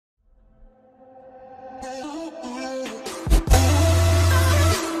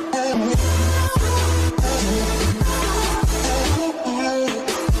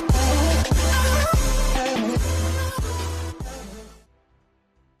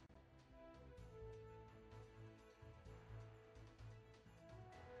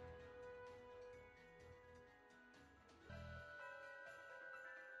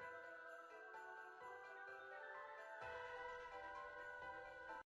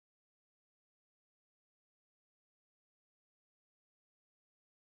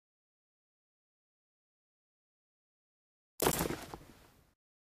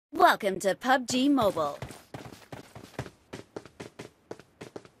Welcome to PUBG Mobile.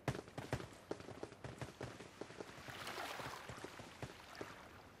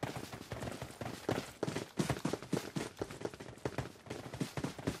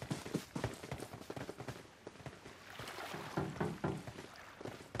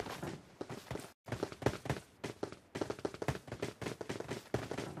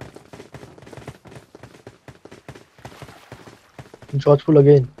 Georgeful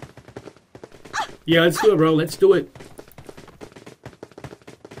again. Yeah, let's do it, bro. Let's do it.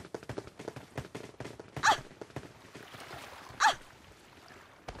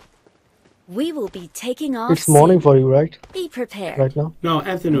 We will be taking off. It's morning for you, right? Be prepared. Right now? No,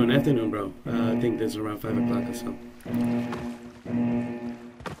 afternoon, bro. I think this is around 5 o'clock or so.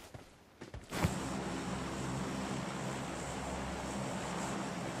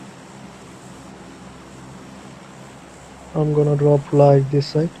 I'm gonna drop like this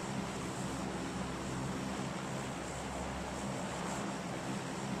side.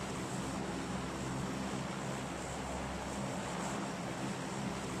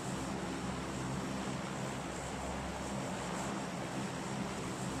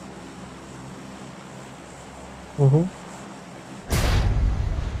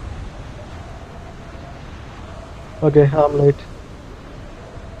 Okay, I'm late.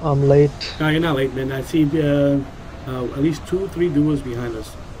 No, you're not late, man. I see at least 2-3 duos behind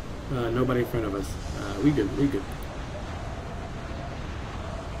us. Nobody in front of us. We good.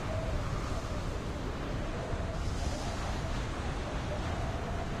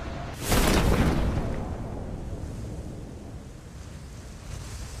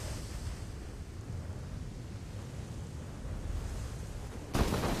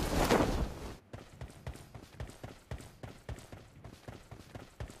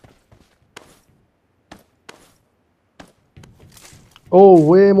 Oh,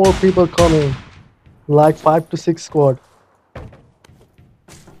 way more people coming. Like 5 to 6 squad.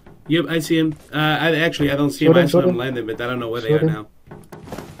 Yep, I see him. I don't see him. I saw him landing, but I don't know where they are now.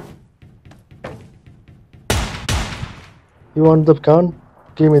 You want the gun?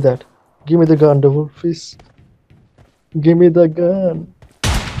 Give me that. Give me the gun, the wolfies. Give me the gun.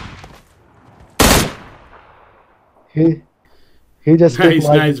 He just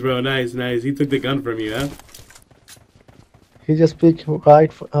Nice, bro. Nice. He took the gun from you, huh? He just picked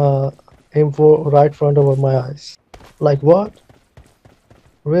right, aim for right front over my eyes. Like what?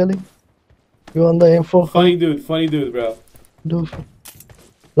 Really? You on the aim for? Funny dude, bro. Dude.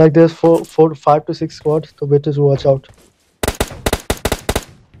 Like there's 5 to 6 squads, so better to watch out.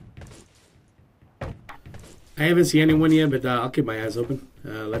 I haven't seen anyone yet, but I'll keep my eyes open.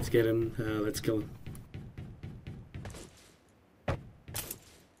 Let's get him. Let's kill him.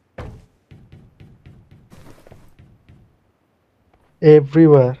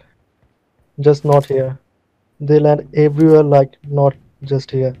 Everywhere, just not here. They land everywhere, like not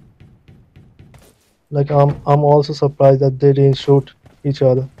just here. Like I'm also surprised that they didn't shoot each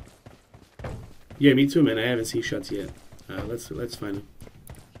other. Yeah, me too, man. I haven't seen shots yet. Let's find him.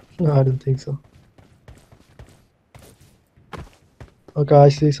 No, I don't think so. Okay, I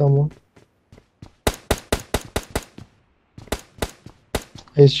see someone.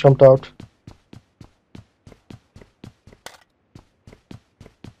 He's jumped out.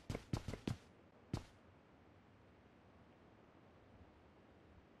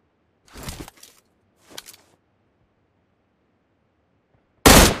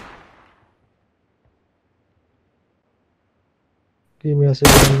 Give me a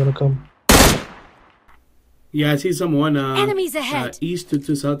second, I'm gonna come. Yeah, I see someone. Enemies ahead. East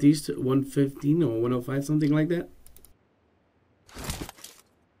to southeast, 115 or 105, something like that.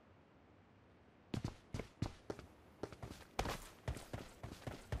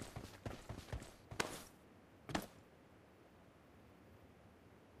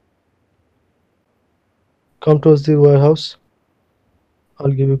 Come towards the warehouse.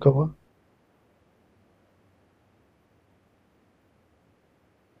 I'll give you cover.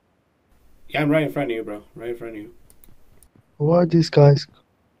 Yeah, I'm right in front of you, bro. Right in front of you. Why are these guys?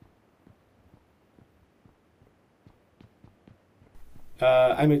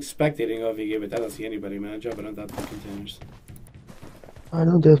 I'm expecting OVG, but I don't see anybody, man. I'm jumping on top of the containers. I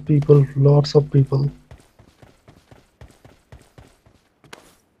know there's people, lots of people.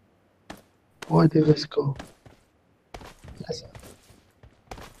 Why they just go? Let's,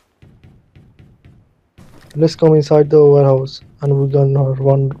 let's come inside the warehouse and we're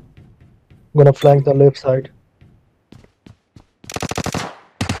gonna flank the left side.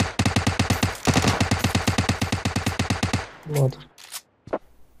 Mother.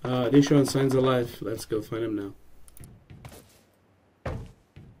 They're showing signs of life. Let's go find them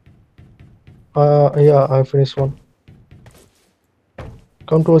now. Yeah, I finished one.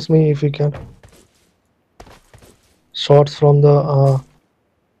 Come towards me if you can. Shots from the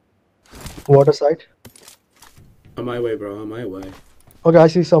water side. On my way, bro. On my way. Okay, I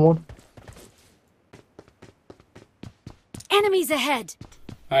see someone. Enemies ahead.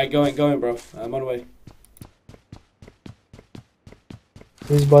 Alright, going, bro. I'm on the way.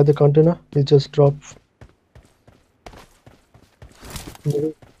 He's by the container. He just dropped.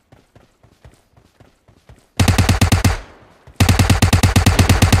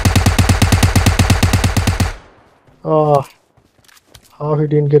 Ah, how he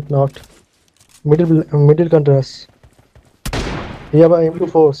didn't get knocked. Middle containers. He have an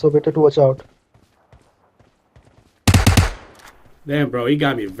M24, so better to watch out. Damn, bro. He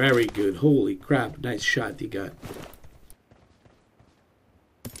got me very good. Holy crap. Nice shot he got.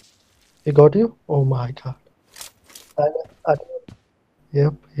 He got you? Oh my god. I,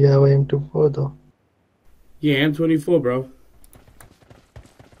 yep, he have an M24 though. Yeah, M24, bro.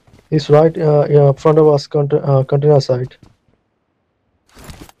 He's right in front of us, container side.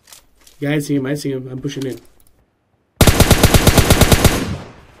 Yeah, I see him. I'm pushing in.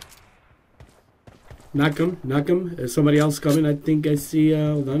 Knock him. There's somebody else coming. I think I see,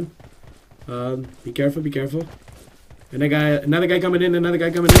 hold on. Be careful. And another guy coming in. Bro,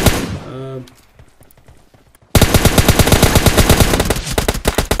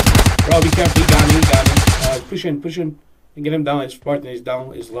 be careful. He got me. Push in. And get him down. His partner is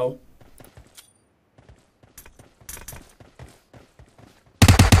down. Is low.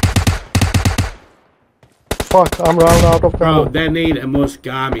 Fuck, I'm running out of ammo. Bro, that nade almost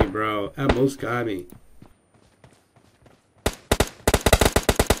got me, bro. Almost got me.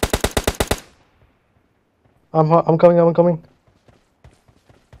 I'm coming.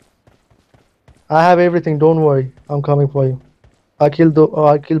 I have everything, don't worry. I'm coming for you. I killed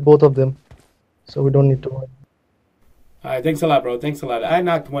both of them. So we don't need to worry. Alright, thanks a lot, bro. Thanks a lot. I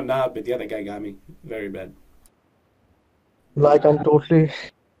knocked one out, but the other guy got me. Very bad. Like I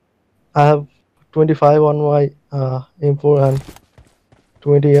have 25 on my M4 and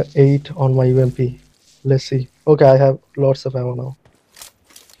 28 on my UMP. Let's see. Okay, I have lots of ammo now.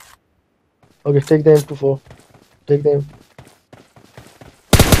 Okay, take the M24. Take them.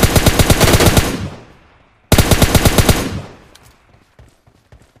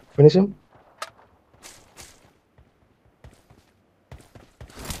 Finish him.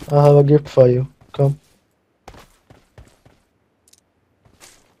 I have a gift for you. Come.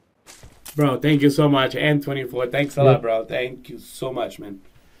 Bro, thank you so much. M24, thanks a lot, bro. Thank you so much, man.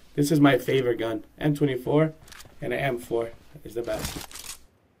 This is my favorite gun. M24 and an M4 is the best.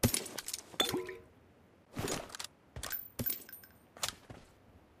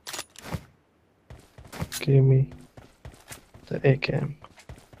 Give me the AKM.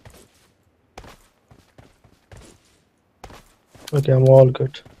 Okay, I'm all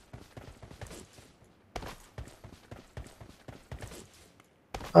good.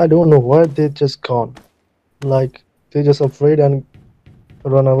 I don't know why they just gone. Like, they just afraid and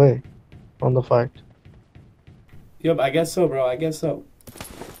run away from the fight. Yep, I guess so, bro. I guess so.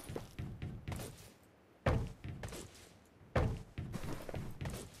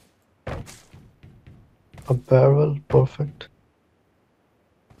 A barrel, perfect.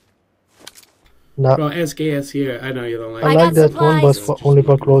 Now, Bro, SKS here. I know you don't like I it. like got that one, but supplies. only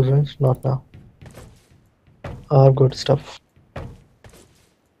for close range, not now. I have good stuff.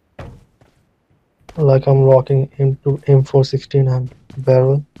 Like I'm rocking into M416 and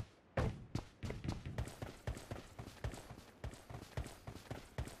barrel.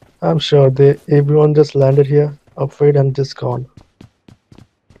 I'm sure everyone just landed here, afraid and just gone.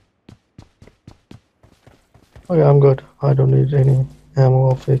 Okay, I'm good. I don't need any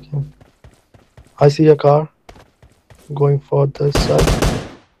ammo or faking. I see a car going for this side.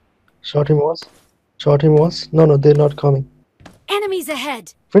 Shot him once. No, they're not coming. Enemies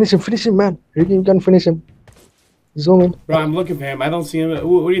ahead. Finish him, man. You can finish him. Zoom in. Bro, I'm looking for him. I don't see him.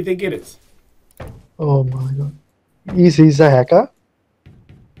 What do you think it is? Oh my god. He's a hacker?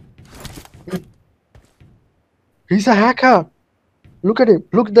 He's a hacker! Look at him.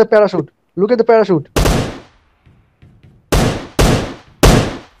 Look at the parachute. Look at the parachute.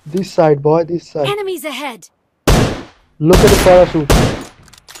 This side, boy. This side. Enemies ahead! Look at the parachute.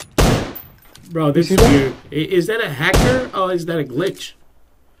 Bro, this see is that? weird. Is that a hacker or is that a glitch?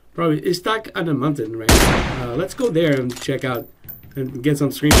 Bro, it's stuck on a mountain, right? Let's go there and check out and get some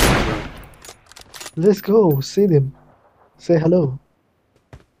screenshots, bro. Let's go. See them. Say hello.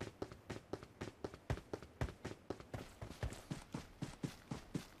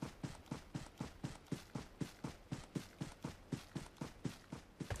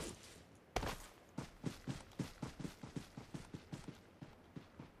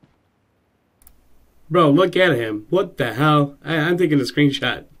 Bro, look at him. What the hell? I'm taking a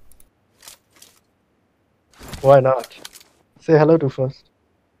screenshot. Why not? Say hello to first.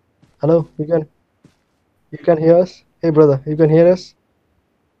 Hello. You can hear us? Hey, brother. You can hear us?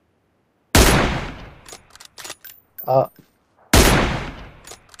 Bro,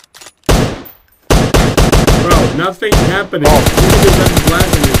 nothing's happening. He just has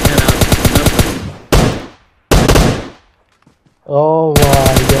blasting his head out. Nothing. Oh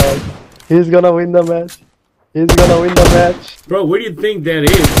my god. He's gonna win the match. He's gonna win the match. Bro, what do you think that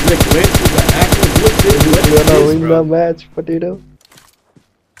is? Is it a glitch? Is it actual glitch? What He's is gonna this, win bro? the match, Potato.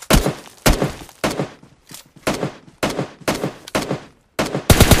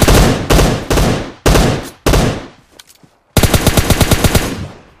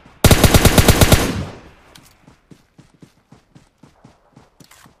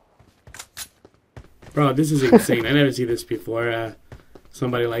 Bro, this is insane. I never see this before.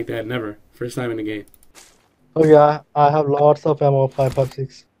 Somebody like that, never. First time in the game. Oh yeah, I have lots of ammo.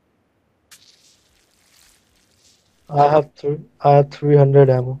 5.56. I have 300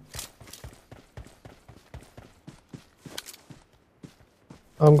 ammo.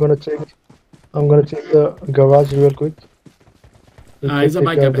 I'm gonna check the garage real quick. You There's a take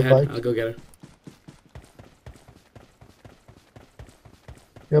bike care up of the ahead. bike. I'll go get her.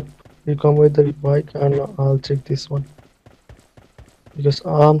 Yep, you come with the bike and I'll check this one because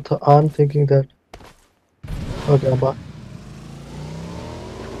I'm thinking that. Okay, but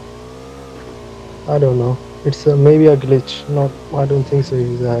I don't know. It's maybe a glitch. Not, I don't think so.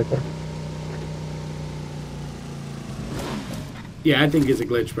 He's a hacker. Yeah, I think it's a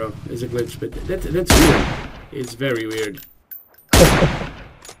glitch, bro. It's a glitch, but that's weird. It's very weird.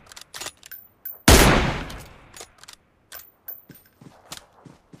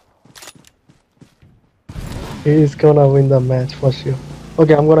 He's gonna win the match for sure.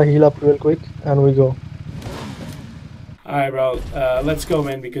 Okay, I'm gonna heal up real quick and we go. Alright, bro. Let's go,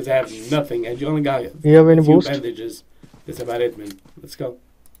 man, because I have nothing. And you only got You have any a few boost? bandages. That's about it, man. Let's go.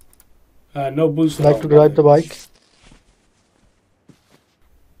 No boost at Like all, to ride the nothing. bike?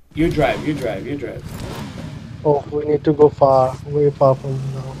 You drive, you drive, you drive. Oh, we need to go far, way far from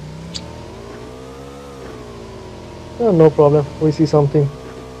now. Oh, no problem. We see something.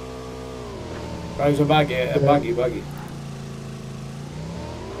 There's a buggy, buggy.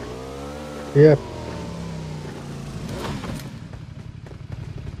 Yep.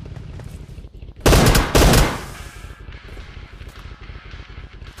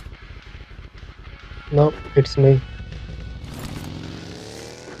 No, it's me.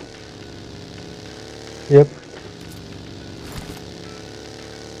 Yep.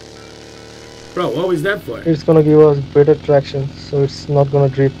 Bro, what was that for? It's gonna give us better traction, so it's not gonna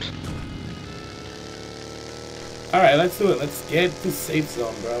drift. Alright, let's do it. Let's get to safe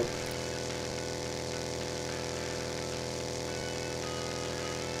zone, bro.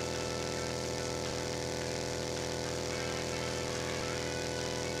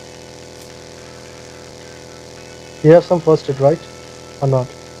 You have some first aid, right? Or not?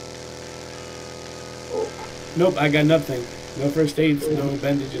 Nope, I got nothing. No first aids, no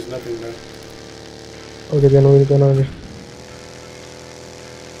bandages, nothing, bro. Okay, then we're gonna.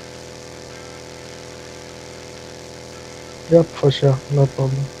 Yep, for sure, no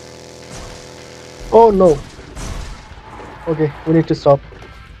problem. Oh no! Okay, we need to stop.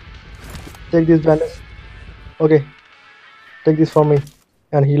 Take this bandage. Okay, take this from me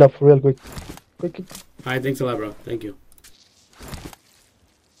and heal up real quick. Quick. Alright, thanks a lot, bro. Thank you.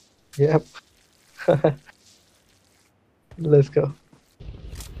 Yep. Let's go.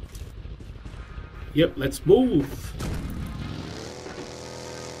 Yep, let's move.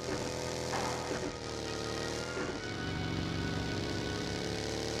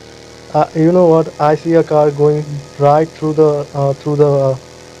 You know what? I see a car going right through the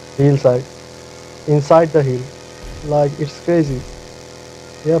hillside, inside the hill. Like it's crazy.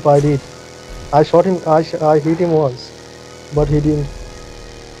 Yep, I did. I shot him. I hit him once, but he didn't.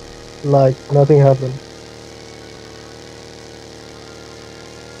 Like nothing happened.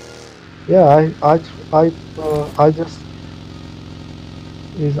 Yeah, I just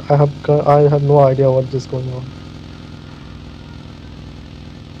is I have no idea what's just going on.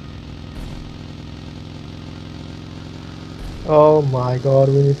 Oh my God,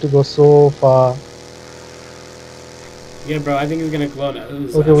 we need to go so far. Yeah, bro, I think he's gonna clone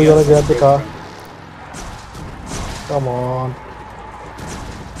us Okay, on we're the other gonna side get of the the bridge, car. bro. Come on,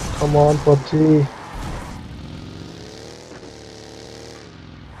 come on, Pubg.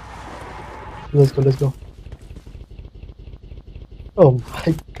 Let's go, let's go. Oh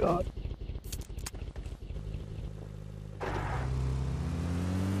my God.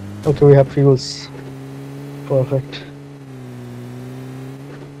 Okay, we have fuels. Perfect.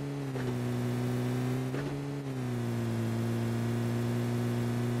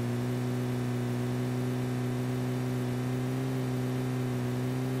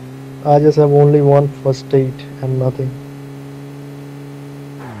 I just have only one first aid and nothing.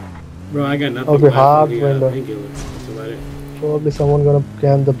 Bro, I got nothing Okay, left, hard only render. painkiller. That's about it. Probably someone gonna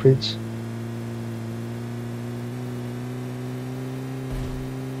can the bridge.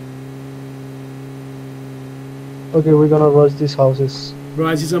 Okay, we're gonna rush these houses. Bro,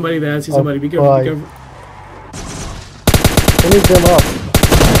 I see somebody there. I see Up somebody. Be careful, be high. careful. Finish them up.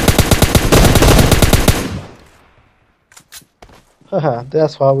 Haha,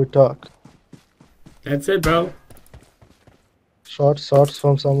 that's how we talk. That's it, bro. Shots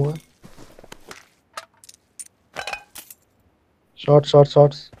from somewhere.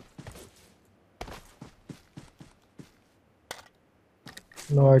 Shots.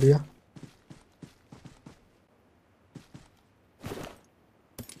 No idea.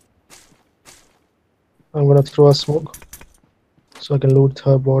 I'm gonna throw a smoke so I can loot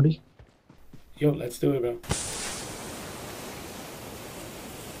her body. Yo, let's do it, bro.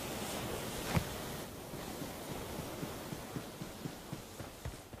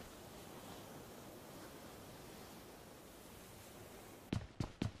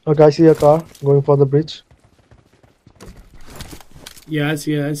 Okay, I see a car going for the bridge. Yeah, I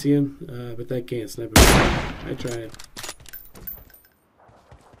see him. But I can't snipe him. I tried.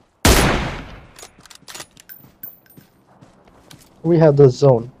 We have the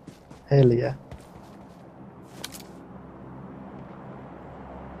zone. Hell yeah.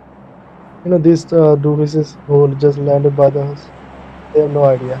 You know these doofuses who just landed by the house. They have no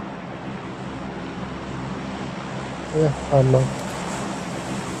idea. Yeah, I know.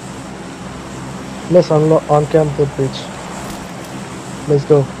 Let's uncamp the bridge. Let's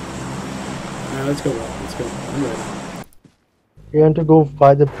go. Alright, let's go, bro. Let's go. I'm ready. You want to go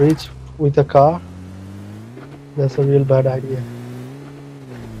by the bridge with a car? That's a real bad idea.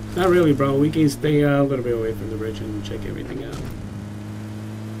 Not really, bro. We can stay a little bit away from the bridge and check everything out.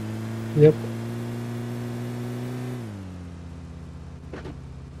 Yep.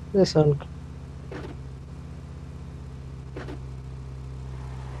 Yes, and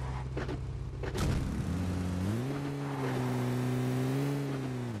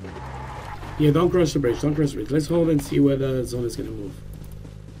Yeah, don't cross the bridge. Don't cross the bridge. Let's hold and see where the zone is gonna move.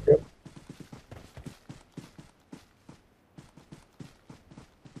 yep.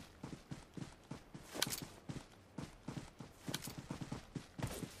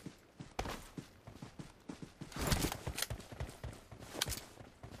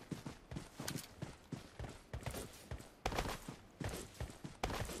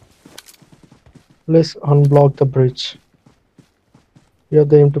 Let's unblock the bridge. You have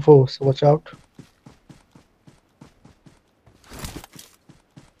the M24, so watch out.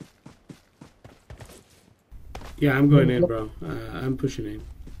 Yeah, I'm going in, bro. I'm pushing in.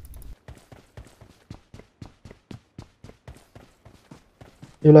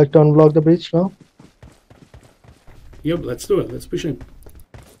 You like to unblock the bridge now? Yep, let's do it. Let's push in.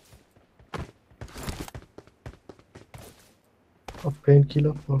 A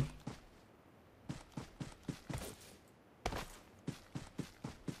painkiller. Oh.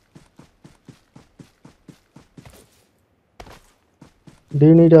 Do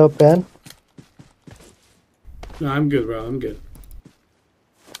you need a pen? No, I'm good, bro. I'm good.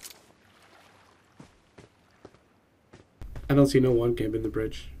 I don't see no one camp in the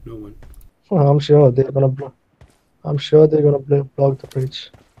bridge. No one. Oh, I'm sure they're gonna block. I'm sure they're gonna block the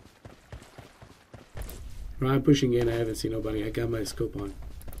bridge. Bro, I'm pushing in. I haven't seen nobody. I got my scope on.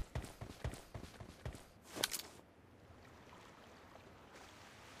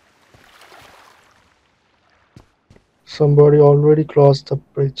 Somebody already crossed the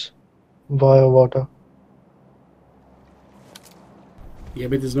bridge via water. Yeah,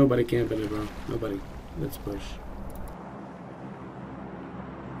 but there's nobody camping it, bro. Nobody. Let's push.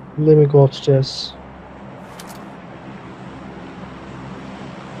 Let me go upstairs.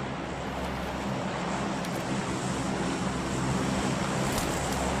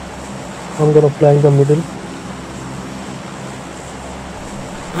 I'm gonna flank the middle.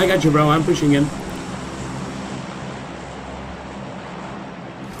 I got you, bro. I'm pushing in.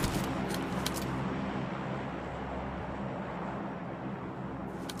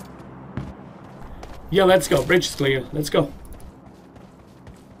 Yeah, let's go. Bridge is clear. Let's go.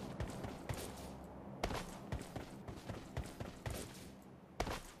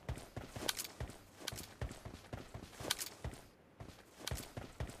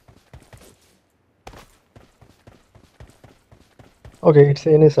 Okay, it's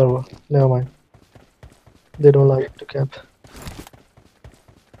any server. Never mind. They don't like to camp.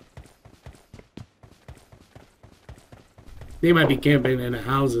 They might be camping in the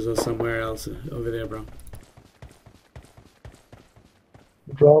houses or somewhere else over there, bro.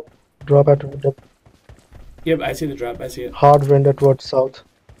 Drop at the Yep, I see the drop. I see it. hard render towards south.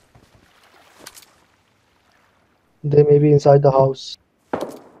 They may be inside the house.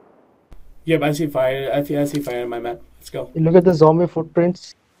 Yep, I see fire. I see fire on my map. Let's go. You look at the zombie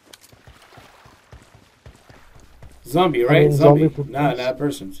footprints. Zombie, I right? mean, zombie Nah, footprints. not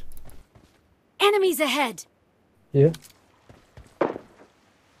persons. Enemies ahead! Yeah.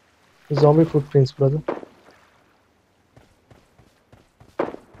 Zombie footprints, brother.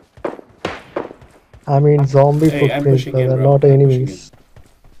 I mean, zombie Hey, I'm footprints, pushing in, brother, bro. not I'm pushing in. enemies.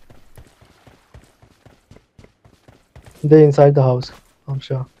 They're inside the house, I'm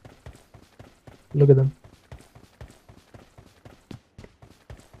sure. Look at them.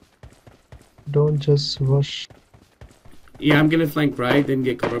 Don't just rush. Yeah, I'm gonna flank right, then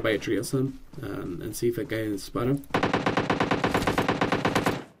get covered by a tree or something, and see if I can spot him.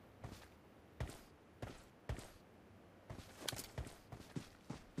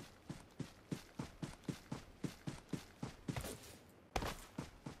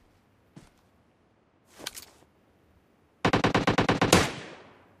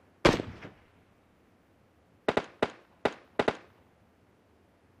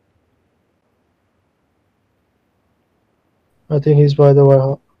 I think he's by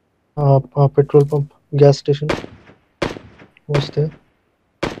the petrol pump, gas station. What's there?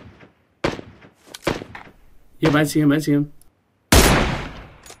 Yep, I see him. I see him.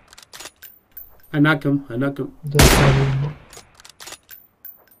 I knock him. I knock him. There's one.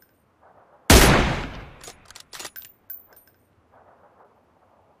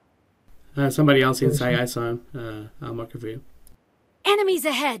 Somebody else inside. I saw him. I'll mark it for you. Enemies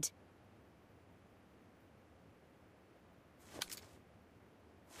ahead!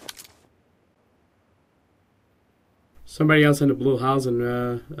 Somebody else in the blue house, and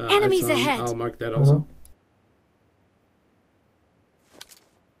Enemies I saw him. ahead. I'll mark that also.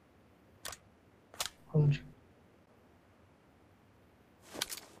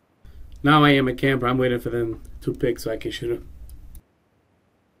 Now I am a camper. I'm waiting for them to pick so I can shoot him.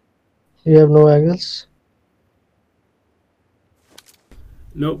 You have no angles?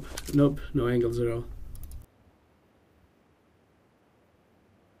 Nope. Nope. No angles at all.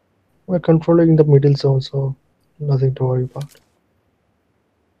 We're controlling the middle zone, so nothing to worry about.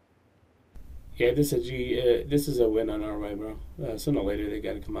 Yeah, this is a win on our way, bro. Sooner or later they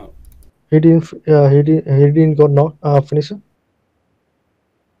gotta come out. He didn't got knock finisher.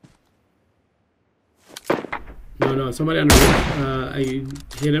 No, somebody on the roof. I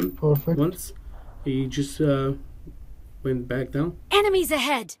hit him Perfect. once. He just went back down. Enemies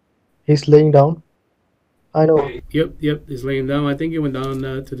ahead! He's laying down. I know. Yep, he's laying down. I think he went down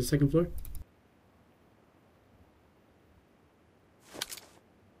to the second floor.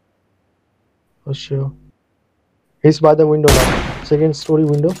 For sure. He's by the window now. Second story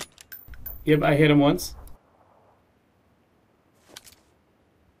window. Yep, I hit him once.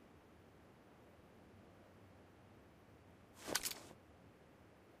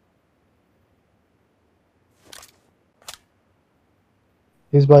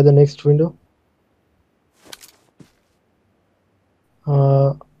 He's by the next window.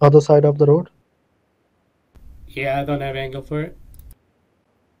 Other side of the road. Yeah, I don't have angle for it.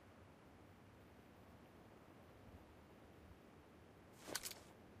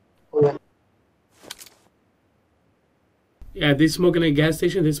 Yeah. Yeah, they're smoking at a gas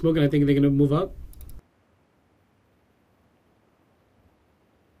station. They're smoking. I think they're gonna move up.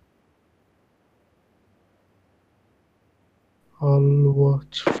 I'll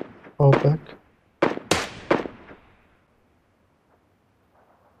watch far back.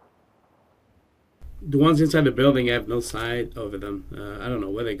 The ones inside the building have no sight over them. I don't know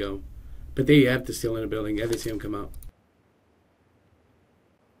where they go, but they have to still in the building. Yeah, they see them come out.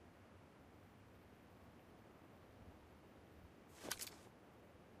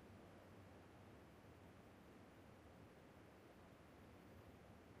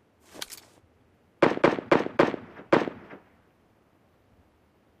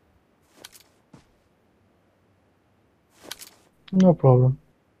 No problem.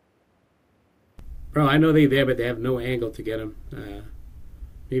 Bro, I know they there, but they have no angle to get him.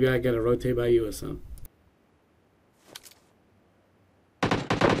 Maybe I gotta rotate by you or something.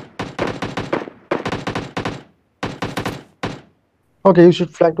 Okay, you should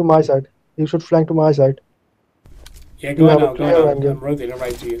flank to my side. You should flank to my side. Yeah, You go on have a now, go on clear now. angle. I'm rotating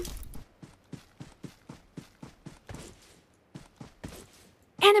right to you.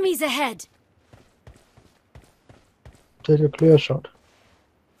 Enemies ahead. Take a clear shot.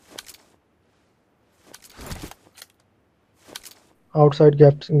 Outside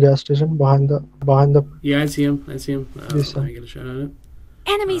gas station behind the Yeah, I see him. I see him. this Let me side. get a shot on it.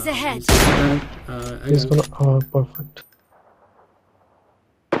 Enemies Let me ahead. see if I got it. I He's got gonna it. perfect.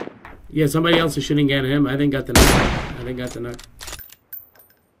 Yeah, somebody else is shooting at him. I think got the knock. I think got the knock.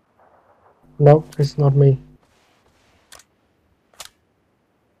 No, it's not me.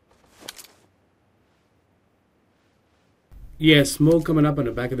 Yeah, smoke coming up on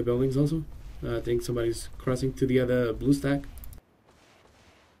the back of the buildings also. I think somebody's crossing to the other blue stack.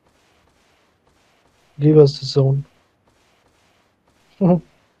 Give us the zone. Bro,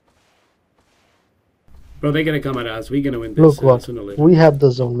 they're gonna come at us. We're gonna win this Look what sooner or later. we have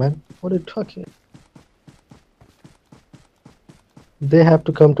the zone, man. What are you talking? They have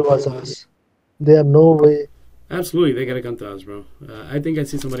to come to us. There are no way. Absolutely, they gotta come to us, bro. I think I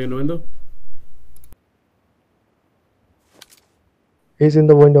see somebody in the window. He's in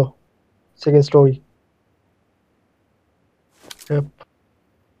the window. Second story. Yep.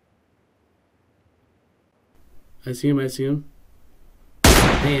 I see him. I see him.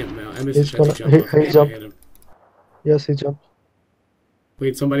 Damn, man, I missed a He's shot to gonna. jump He off. I jumped. hit him. Yes, he jumped.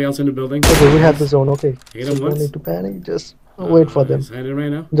 Wait, somebody else in the building? Okay, we have the zone. Okay, Hit so him don't once. need to panic. Just wait for them. He's hiding right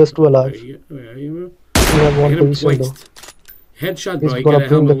now. Just to Where alive. are you, bro? We have I one hit him position though. twice. Headshot, He's bro. He gonna got a bring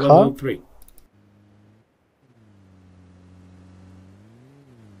helmet the car. level 3.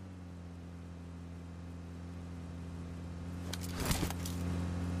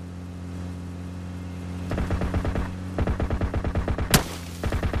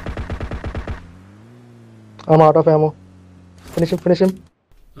 I'm out of ammo. Finish him. Finish him.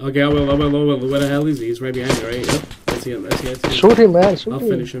 Okay, I will. Where the hell is he? He's right behind me, right? Yep. I see him. I see him. Shoot him, man. Shoot I'll him.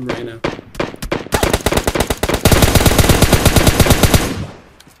 finish him right now.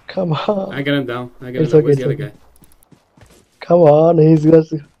 Come on. I got him down. I got him It's down. okay, Where's the it's other okay. guy? Come on. He's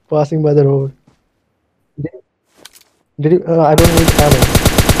just passing by the road. Did you? I don't need ammo.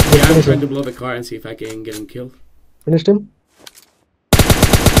 Just Yeah, I'm finish trying him. to blow the car and see if I can get him killed. Finished him. No,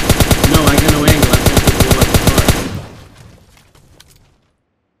 I got no angle. I'm trying to blow up the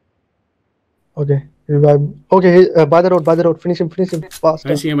car. Okay. Revive. Okay. By the road. By the road. Finish him. Finish him. Faster.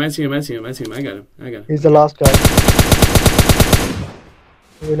 I see him. I see him. I see him. I see him. I got him. I got him. He's the last guy.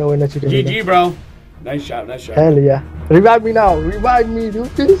 We know when to GG, bro. Nice shot. Nice shot. Hell yeah. Revive me now. Revive me, dude.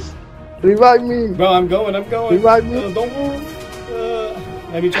 Please. Revive me. Bro, I'm going. I'm going. Revive me. Don't move.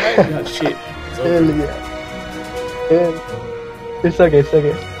 Have you tried? Oh, shit. It's over. Hell yeah. And it's okay. It's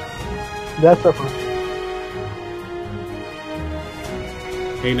okay. That's a fun.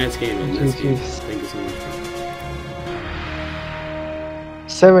 Hey, nice game, man. Nice game. GG's. Thank you so much, bro.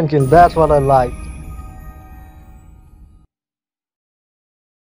 7 kills. That's what I like.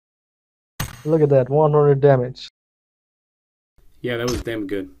 Look at that. 100 damage. Yeah, that was damn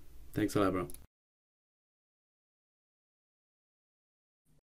good. Thanks a lot, bro.